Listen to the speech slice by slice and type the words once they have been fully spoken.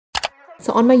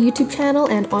So on my YouTube channel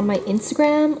and on my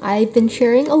Instagram, I've been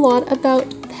sharing a lot about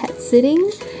pet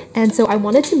sitting. And so I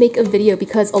wanted to make a video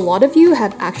because a lot of you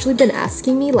have actually been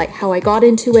asking me like how I got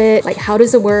into it, like how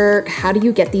does it work, how do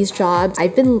you get these jobs?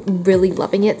 I've been really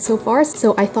loving it so far,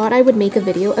 so I thought I would make a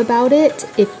video about it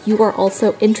if you are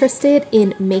also interested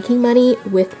in making money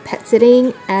with pet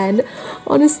sitting and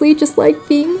honestly just like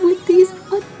being with these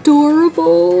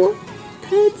adorable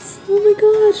pets. Oh my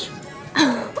gosh.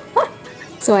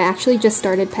 So I actually just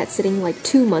started pet sitting like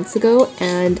 2 months ago,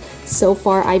 and so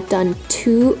far I've done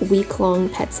 2 week-long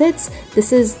pet sits.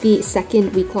 This is the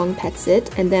second week-long pet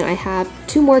sit, and then I have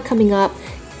 2 more coming up.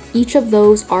 Each of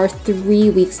those are 3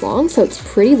 weeks long, so it's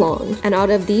pretty long. And out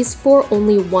of these 4,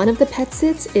 only one of the pet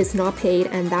sits is not paid,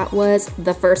 and that was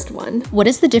the first one. What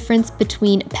is the difference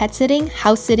between pet sitting,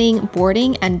 house sitting,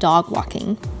 boarding, and dog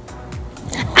walking?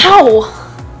 Ow!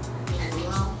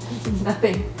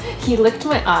 Nothing. He licked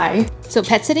my eye. So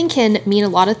pet sitting can mean a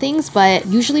lot of things, but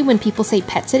usually when people say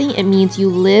pet sitting, it means you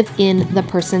live in the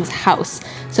person's house.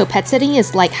 So pet sitting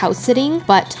is like house sitting,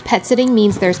 but pet sitting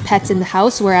means there's pets in the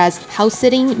house, whereas house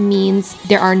sitting means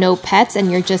there are no pets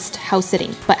and you're just house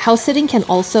sitting. But house sitting can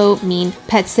also mean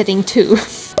pet sitting too.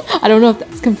 I don't know if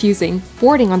that's confusing.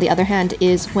 Boarding, on the other hand,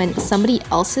 is when somebody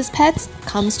else's pets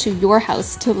comes to your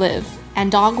house to live. And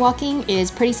dog walking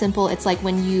is pretty simple. It's like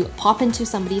when you pop into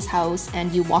somebody's house and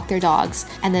you walk their dogs.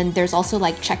 And then there's also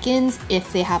like check-ins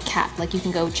if they have cat. Like you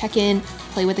can go check in,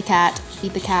 play with the cat,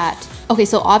 feed the cat. Okay,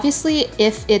 so obviously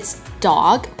if it's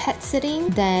dog pet sitting,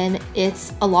 then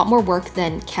it's a lot more work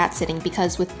than cat sitting,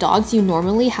 because with dogs you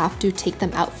normally have to take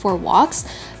them out for walks.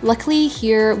 Luckily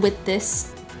here with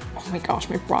this, oh my gosh,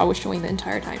 my bra was showing the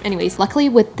entire time. Anyways, luckily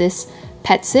with this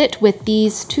pet sit with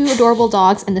these 2 adorable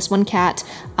dogs and this 1 cat,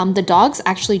 the dogs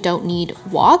actually don't need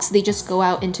walks. They just go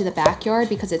out into the backyard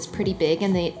because it's pretty big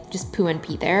and they just poo and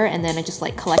pee there, and then I just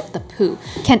like collect the poo.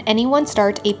 Can anyone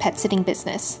start a pet sitting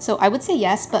business? So I would say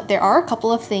yes, but there are a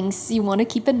couple of things you want to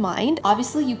keep in mind.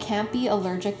 Obviously you can't be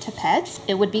allergic to pets.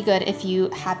 It would be good if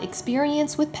you have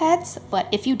experience with pets, but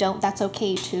if you don't, that's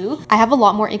okay too. I have a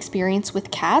lot more experience with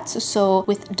cats, so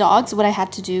with dogs what I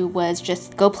had to do was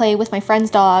just go play with my friends'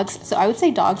 dogs. So I would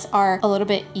say dogs are a little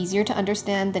bit easier to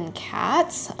understand than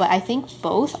cats, but I think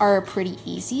both are pretty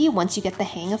easy once you get the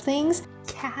hang of things.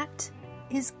 Cat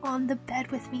is on the bed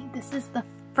with me. This is the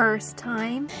first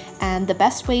time. And the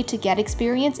best way to get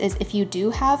experience is if you do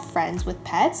have friends with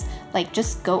pets, like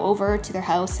just go over to their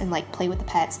house and like play with the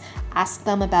pets. Ask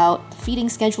them about the feeding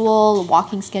schedule,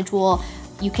 walking schedule.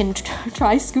 You can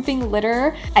try scooping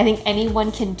litter. I think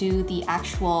anyone can do the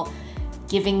actual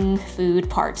giving food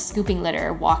part, scooping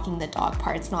litter, walking the dog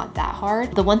part. It's not that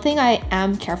hard. The one thing I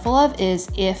am careful of is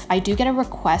if I do get a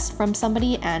request from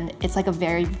somebody and it's like a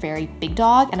very, very big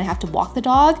dog and I have to walk the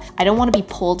dog, I don't want to be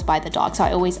pulled by the dog. So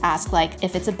I always ask, like,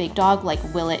 if it's a big dog, like,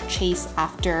 will it chase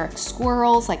after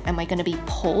squirrels? Like, am I going to be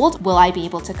pulled? Will I be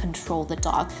able to control the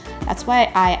dog? That's why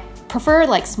I prefer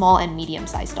like small and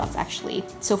medium-sized dogs actually.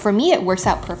 So for me it works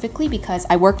out perfectly because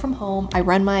I work from home, I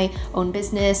run my own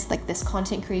business, like this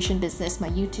content creation business, my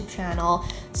YouTube channel,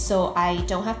 so I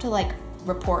don't have to like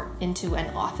report into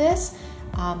an office.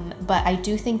 But I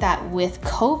do think that with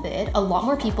COVID, a lot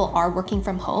more people are working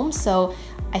from home, so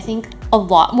I think a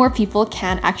lot more people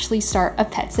can actually start a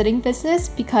pet sitting business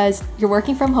because you're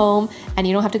working from home and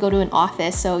you don't have to go to an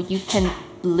office, so you can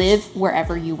live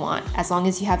wherever you want as long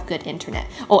as you have good internet.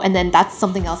 Oh, and then that's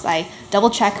something else I double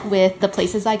check with the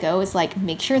places I go is like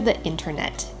make sure the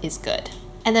internet is good.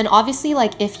 And then obviously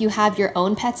like if you have your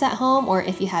own pets at home or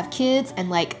if you have kids and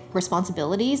like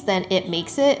responsibilities, then it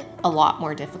makes it a lot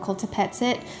more difficult to pet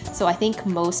sit. So I think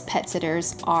most pet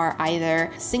sitters are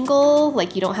either single,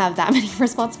 like you don't have that many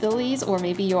responsibilities, or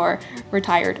maybe you're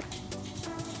retired.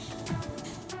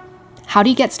 How do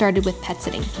you get started with pet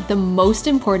sitting? The most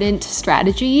important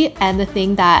strategy and the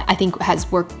thing that I think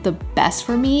has worked the best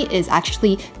for me is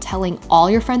actually telling all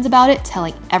your friends about it,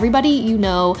 telling everybody you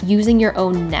know, using your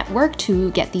own network to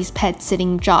get these pet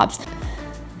sitting jobs.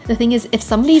 The thing is, if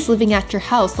somebody's living at your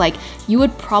house, like you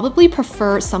would probably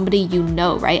prefer somebody you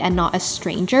know, right? And not a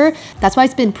stranger. That's why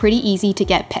it's been pretty easy to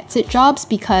get pet sit jobs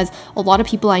because a lot of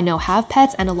people I know have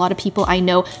pets and a lot of people I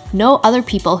know other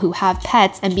people who have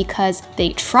pets, and because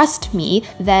they trust me,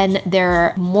 then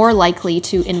they're more likely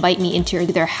to invite me into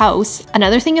their house.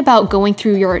 Another thing about going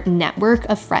through your network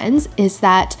of friends is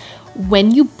that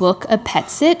when you book a pet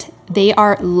sit, they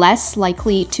are less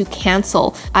likely to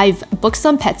cancel. I've booked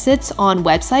some pet sits on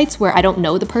websites where I don't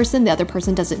know the person, the other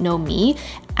person doesn't know me,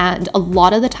 and a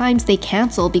lot of the times they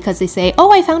cancel because they say,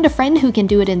 oh, I found a friend who can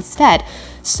do it instead.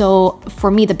 So for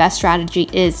me, the best strategy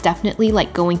is definitely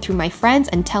like going through my friends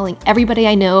and telling everybody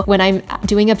I know when I'm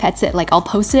doing a pet sit. Like I'll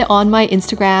post it on my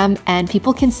Instagram and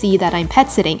people can see that I'm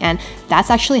pet sitting, and that's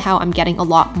actually how I'm getting a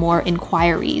lot more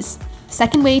inquiries.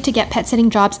 Second way to get pet sitting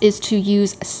jobs is to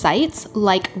use sites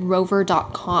like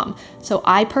rover.com. So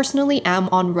I personally am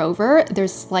on Rover.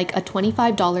 There's like a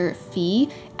 $25 fee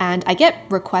and I get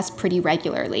requests pretty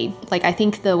regularly. Like I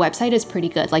think the website is pretty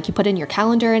good. Like you put in your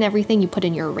calendar and everything, you put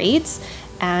in your rates,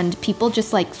 and people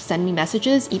just like send me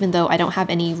messages even though I don't have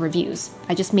any reviews.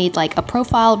 I just made like a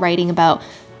profile writing about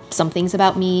some things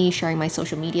about me, sharing my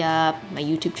social media, my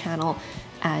YouTube channel.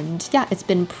 And yeah, it's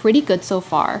been pretty good so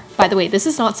far. By the way, this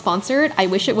is not sponsored. I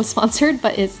wish it was sponsored,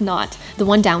 but it's not. The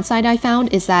one downside I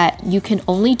found is that you can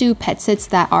only do pet sits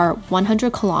that are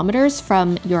 100 kilometers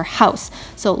from your house.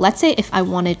 So let's say if I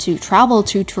wanted to travel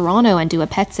to Toronto and do a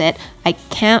pet sit, I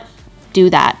can't do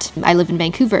that. I live in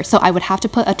Vancouver, so I would have to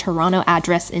put a Toronto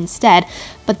address instead.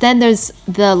 But then there's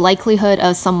the likelihood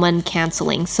of someone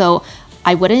canceling. So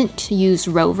I wouldn't use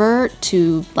Rover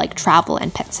to like travel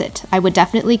and pet sit. I would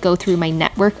definitely go through my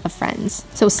network of friends.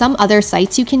 So some other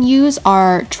sites you can use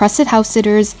are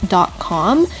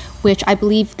trustedhousesitters.com, which I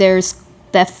believe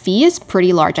the fee is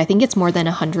pretty large. I think it's more than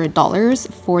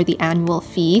 $100 for the annual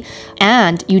fee,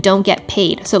 and you don't get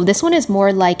paid. So this one is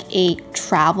more like a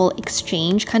travel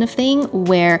exchange kind of thing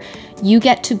where you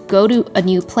get to go to a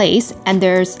new place, and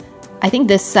I think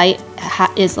this site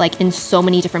is like in so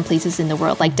many different places in the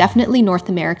world, like definitely North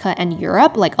America and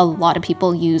Europe. Like a lot of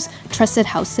people use trusted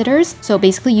house sitters. So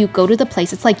basically you go to the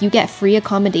place, it's like you get free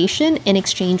accommodation in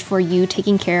exchange for you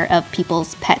taking care of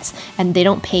people's pets, and they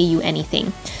don't pay you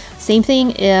anything. Same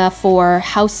thing for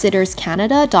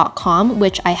housesitterscanada.com,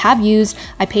 which I have used.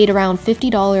 I paid around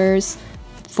 $50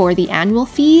 for the annual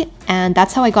fee, and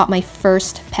that's how I got my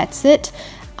first pet sit.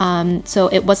 So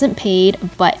it wasn't paid,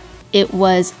 but it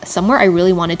was somewhere I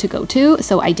really wanted to go to,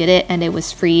 so I did it and it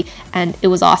was free, and it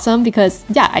was awesome because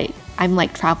yeah, I'm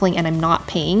like traveling and I'm not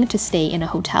paying to stay in a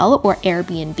hotel or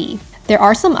Airbnb. There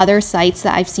are some other sites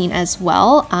that I've seen as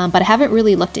well, but I haven't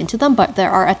really looked into them, but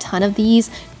there are a ton of these.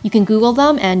 You can Google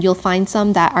them and you'll find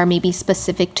some that are maybe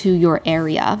specific to your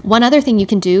area. One other thing you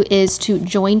can do is to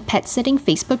join pet sitting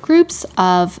Facebook groups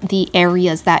of the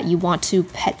areas that you want to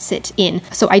pet sit in.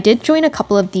 So I did join a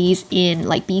couple of these in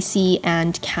like BC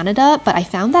and Canada, but I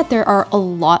found that there are a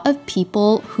lot of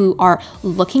people who are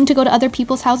looking to go to other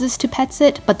people's houses to pet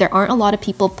sit, but there aren't a lot of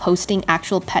people posting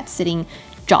actual pet sitting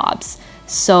jobs.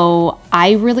 So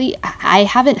I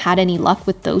haven't had any luck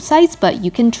with those sites, but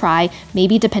you can try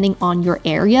maybe depending on your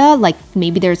area, like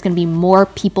maybe there's going to be more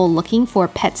people looking for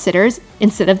pet sitters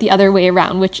instead of the other way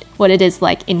around, which what it is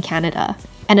like in Canada.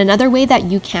 And another way that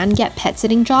you can get pet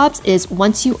sitting jobs is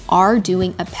once you are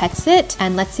doing a pet sit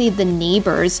and let's say the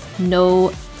neighbors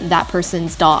know that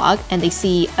person's dog and they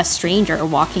see a stranger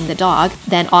walking the dog,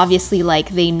 then obviously like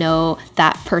they know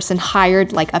that person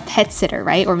hired like a pet sitter,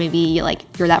 right? Or maybe like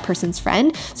you're that person's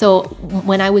friend. So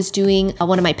when I was doing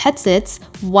one of my pet sits,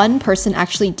 one person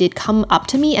actually did come up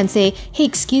to me and say, hey,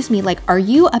 excuse me, like, are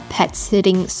you a pet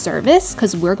sitting service?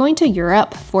 Because we're going to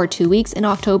Europe for 2 weeks in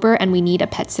October and we need a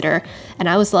pet sitter. And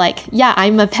I was like, yeah,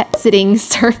 I'm a pet sitting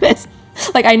service.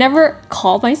 Like I never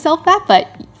called myself that, but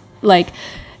like,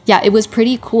 yeah, it was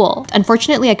pretty cool.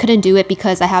 Unfortunately, I couldn't do it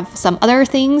because I have some other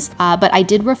things, but I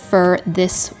did refer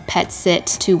this pet sit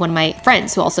to one of my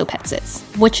friends who also pet sits.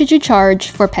 What should you charge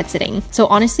for pet sitting? So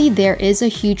honestly, there is a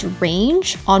huge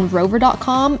range. On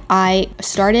rover.com, I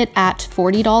started at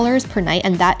 $40 per night,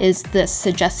 and that is the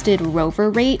suggested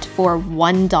Rover rate for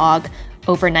one dog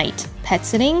overnight pet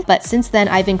sitting. But since then,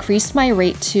 I've increased my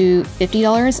rate to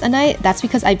 $50 a night. That's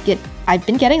because I've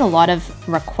been getting a lot of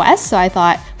requests, so I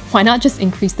thought, why not just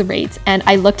increase the rates? And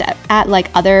I looked at like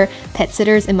other pet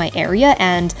sitters in my area,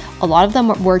 and a lot of them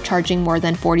were charging more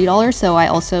than $40. So I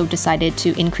also decided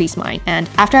to increase mine. And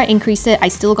after I increased it, I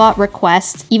still got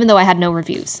requests, even though I had no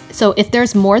reviews. So if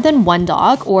there's more than one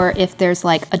dog, or if there's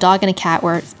like a dog and a cat,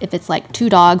 or if it's like 2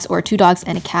 dogs or 2 dogs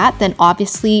and a cat, then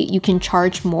obviously you can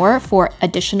charge more for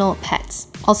additional pets.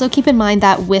 Also keep in mind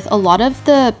that with a lot of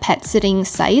the pet sitting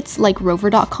sites like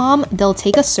rover.com, they'll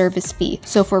take a service fee.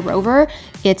 So for Rover,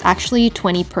 it's actually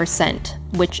 20%,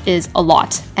 which is a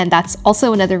lot. And that's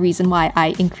also another reason why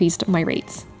I increased my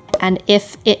rates. And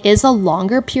if it is a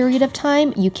longer period of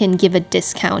time, you can give a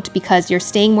discount because you're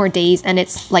staying more days and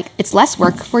it's less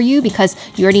work for you because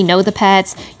you already know the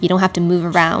pets, you don't have to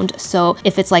move around. So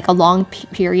if it's like a long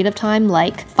period of time,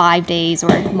 like 5 days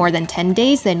or more than 10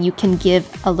 days, then you can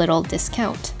give a little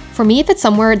discount. For me, if it's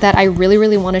somewhere that I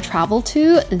really want to travel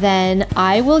to, then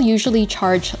I will usually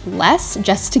charge less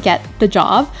just to get the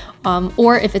job.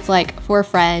 Or if it's like for a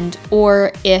friend,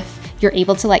 or if you're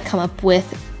able to like come up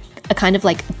with a kind of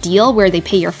like deal where they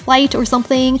pay your flight or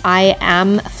something, I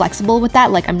am flexible with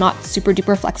that. Like I'm not super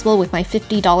duper flexible with my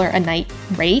 $50 a night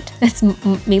rate. It's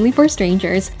mainly for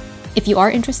strangers. If you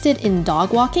are interested in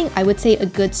dog walking, I would say a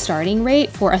good starting rate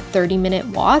for a 30-minute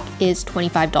walk is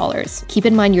 $25. Keep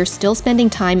in mind, you're still spending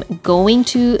time going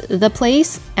to the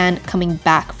place and coming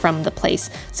back from the place.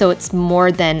 So it's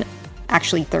more than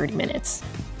actually 30 minutes.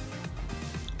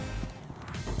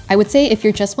 I would say if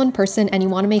you're just one person and you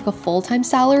want to make a full-time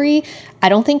salary, I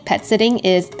don't think pet sitting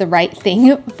is the right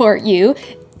thing for you.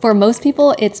 For most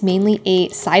people, it's mainly a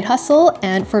side hustle,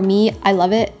 and for me, I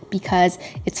love it because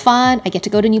it's fun. I get to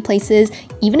go to new places.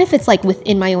 Even if it's like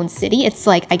within my own city, it's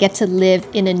like I get to live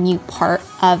in a new part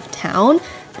of town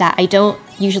that I don't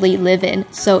usually live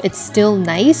in. So it's still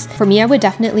nice. For me, I would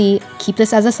definitely keep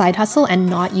this as a side hustle and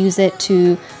not use it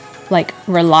to like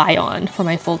rely on for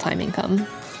my full-time income.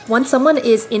 Once someone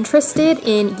is interested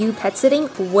in you pet sitting,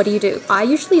 what do? I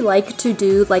usually like to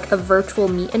do like a virtual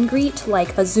meet and greet,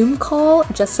 like a Zoom call,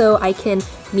 just so I can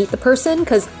meet the person,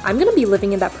 because I'm gonna be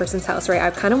living in that person's house, right? I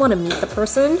kind of want to meet the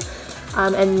person.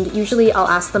 And usually I'll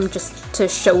ask them just to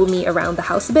show me around the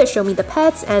house a bit, show me the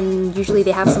pets, and usually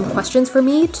they have some questions for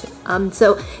me.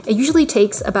 So it usually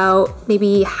takes about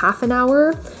maybe half an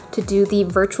hour to do the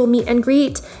virtual meet and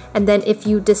greet. And then if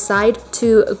you decide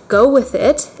to go with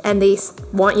it and they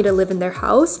want you to live in their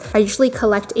house, I usually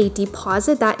collect a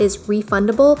deposit that is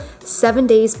refundable 7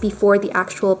 days before the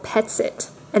actual pet sit.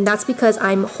 And that's because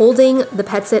I'm holding the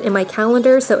pet sit in my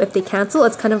calendar, so if they cancel,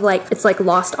 it's kind of like, it's like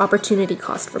lost opportunity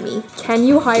cost for me. Can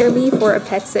you hire me for a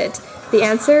pet sit? The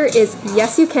answer is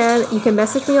yes, you can. You can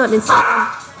message me on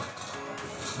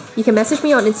Instagram. You can message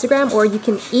me on Instagram or you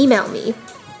can email me.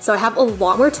 So I have a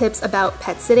lot more tips about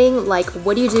pet sitting, like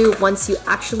what do you do once you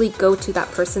actually go to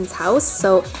that person's house.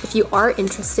 So if you are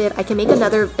interested, I can make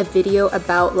a video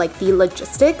about like the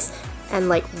logistics and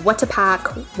like what to pack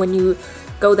when you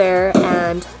go there,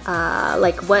 and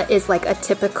like what is like a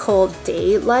typical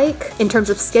day like in terms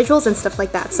of schedules and stuff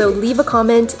like that. So leave a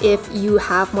comment if you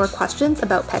have more questions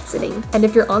about pet sitting. And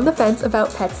if you're on the fence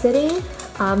about pet sitting,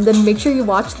 then make sure you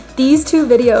watch these 2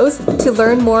 videos to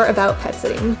learn more about pet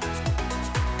sitting.